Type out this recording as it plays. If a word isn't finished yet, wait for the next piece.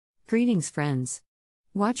Greetings, friends.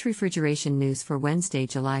 Watch refrigeration news for Wednesday,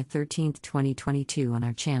 July 13, 2022 on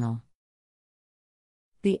our channel.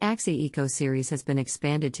 The AxiEco series has been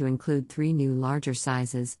expanded to include 3 new larger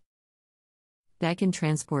sizes. Daikin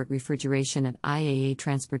Transport Refrigeration at IIR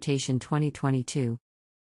Transportation 2022.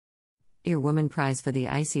 IIR Woman Prize for the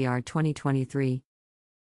IIR 2023.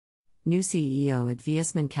 New CEO at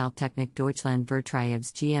Viessmann Kältetechnik Deutschland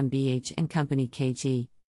Vertriebs GmbH and Company KG.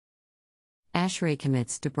 ASHRAE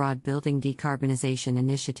commits to broad building decarbonization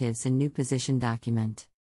initiatives in new position document.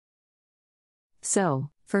 So,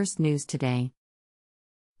 first news today.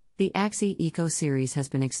 The AxiEco series has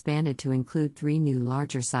been expanded to include 3 new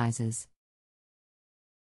larger sizes.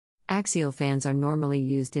 Axial fans are normally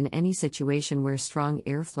used in any situation where strong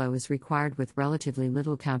airflow is required with relatively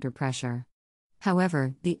little counterpressure.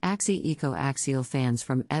 However, the AxiEco axial fans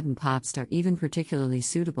from Popst are even particularly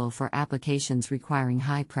suitable for applications requiring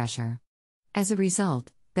high pressure. As a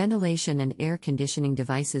result, ventilation and air conditioning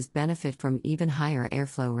devices benefit from even higher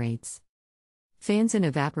airflow rates. Fans and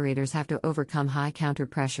evaporators have to overcome high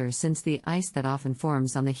counterpressure since the ice that often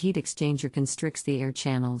forms on the heat exchanger constricts the air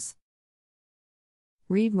channels.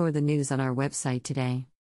 Read more the news on our website today.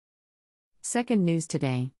 Second news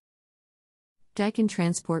today. Daikin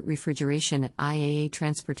Transport Refrigeration at IIR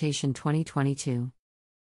Transportation 2022.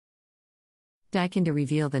 Daikin to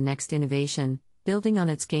reveal the next innovation, building on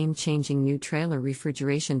its game-changing new trailer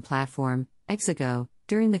refrigeration platform, AxiEco,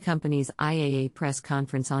 during the company's IIR press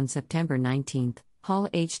conference on September 19, Hall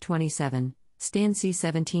H27, Stand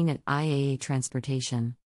C17 at IIR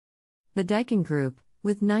Transportation. The Daikin Group,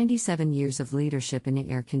 with 97 years of leadership in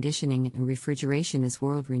air conditioning and refrigeration, is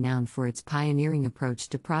world-renowned for its pioneering approach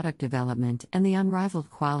to product development and the unrivaled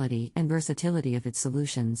quality and versatility of its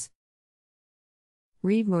solutions.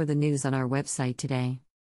 Read more the news on our website today.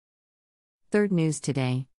 Third news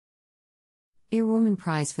today. IIR Woman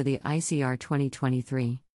Prize for the IIR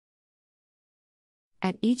 2023.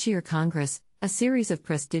 At each year Congress, a series of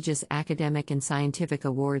prestigious academic and scientific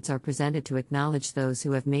awards are presented to acknowledge those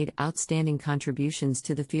who have made outstanding contributions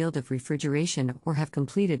to the field of refrigeration or have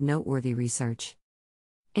completed noteworthy research.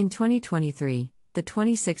 In 2023, the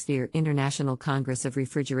 26th IIR International Congress of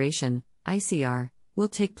Refrigeration, ICR, will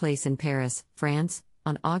take place in Paris, France,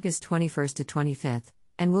 on August 21 to 25,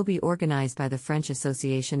 and will be organized by the French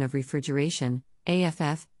Association of Refrigeration,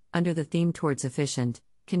 AFF, under the theme Towards Efficient,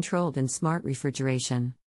 Controlled and Smart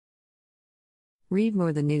Refrigeration. Read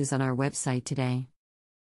more the news on our website today.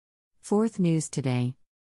 Fourth news today.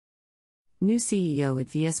 New CEO at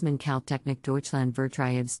Viessmann Kältetechnik Deutschland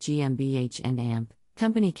Vertriebs GmbH and AMP,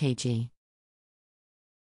 Company KG.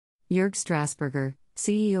 Jörg Strasberger,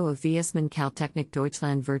 CEO of Viessmann Kältetechnik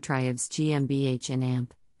Deutschland Vertriebs GmbH and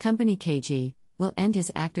AMP, Company KG, will end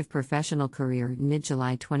his active professional career in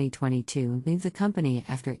mid-July 2022 and leave the company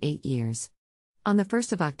after 8 years. On the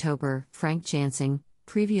 1st of October, Frank Jansing,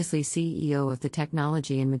 previously CEO of the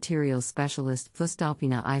technology and materials specialist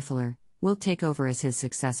voestalpine Eiffeler, will take over as his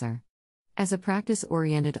successor. As a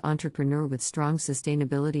practice-oriented entrepreneur with strong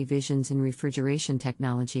sustainability visions in refrigeration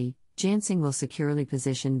technology, Jansing will securely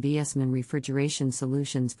position Viessmann refrigeration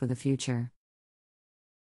solutions for the future.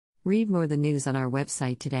 Read more the news on our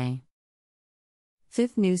website today.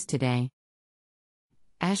 Fifth news today.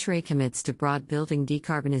 ASHRAE commits to broad building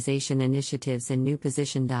decarbonization initiatives in new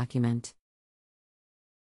position document.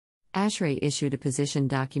 ASHRAE issued a position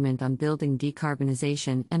document on building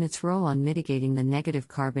decarbonization and its role on mitigating the negative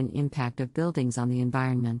carbon impact of buildings on the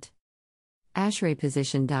environment. ASHRAE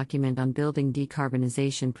position document on building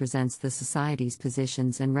decarbonization presents the society's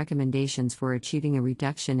positions and recommendations for achieving a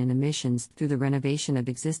reduction in emissions through the renovation of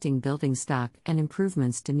existing building stock and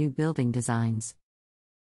improvements to new building designs.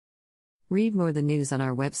 Read more the news on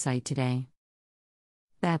our website today.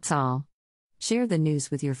 That's all. Share the news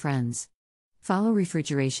with your friends. Follow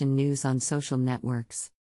refrigeration news on social networks.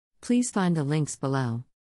 Please find the links below.